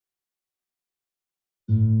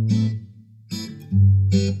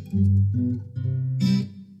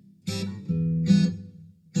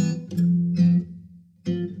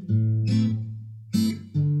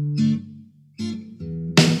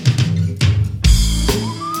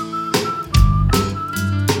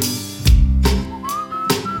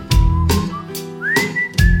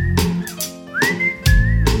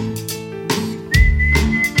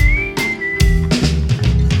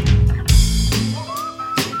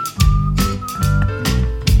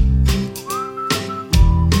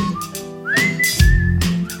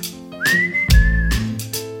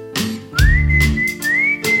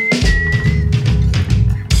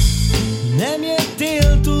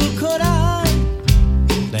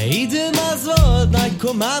Időm az volt, nagy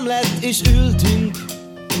komám lett, és ültünk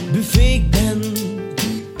büfékben,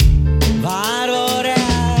 várva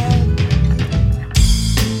rád.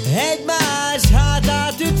 Egymás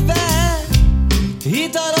hátát ütve,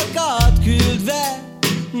 italokat küldve,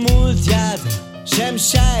 múltját sem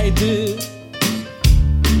sejtő.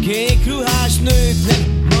 Kék ruhás nőknek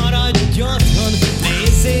maradj otthon,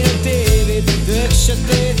 nézzél tévét, tök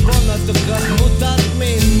sötét vonatokat mutat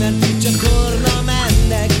minden, csatorna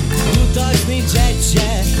mennek, utas nincs egy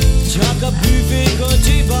se, csak a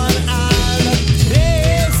büfékocsiban állnak.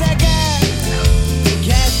 Részegen,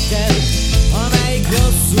 ketten, amelyik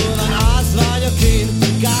rosszul van, az vagyok én.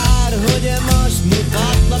 Kár, hogy most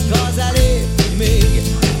mutatnak az elé, még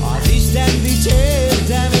az Isten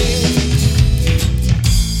dicsértem én.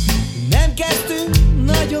 Nem kezdtünk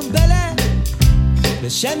nagyon bele, de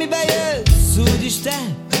semmibe jössz úgyis te,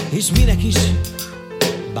 és minek is,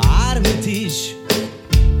 bármit is,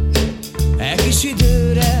 egy kis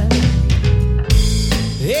időre.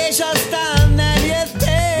 És aztán nem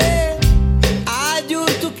jöttél,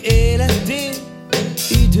 átgyúrtuk életét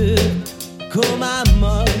idő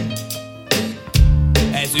komámmal.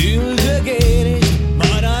 Ez üldögélés,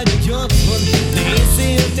 maradj otthon,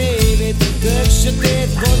 nézzél tévét, tök sötét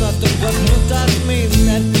vonatokat mutat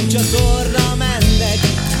minden, csatorna mennek,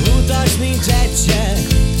 utas nincs egy se,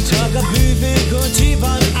 csak a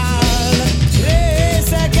büfékocsiban állnak.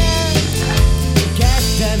 Részegen,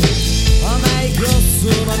 ketten, amelyik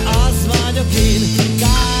rosszul van, az vagyok én.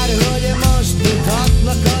 Kár, hogy most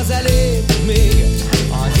mutatnak az elé, még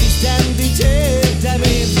az Isten dicsértem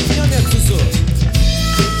én. Nyomj a kuszót!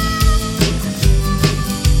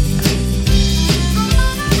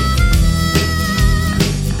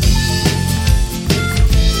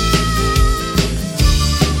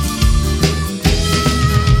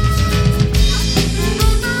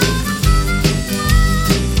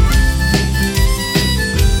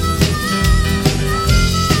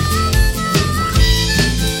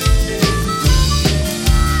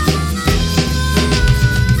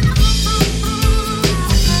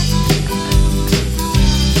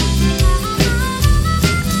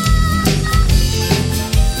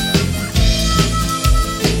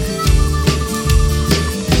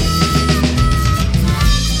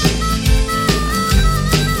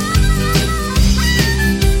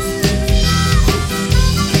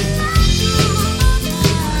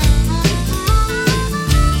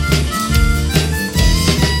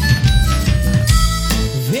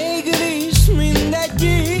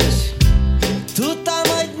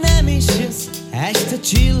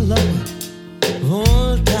 Csillag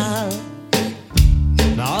voltál,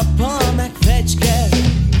 nappal meg Fecske,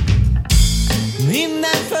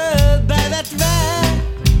 minden földbe vetve,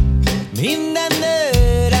 minden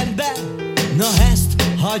nő rendbe. Na ezt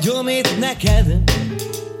hagyom itt neked,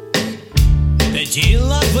 de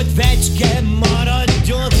csillag vagy Fecske,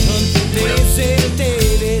 maradj otthon, nézzél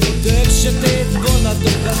tévét, tök sötét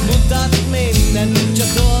vonatokat mutat minden,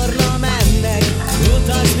 csatorna mennek,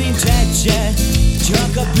 utas nincs egy se,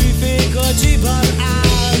 csak a büfékocsiban áll.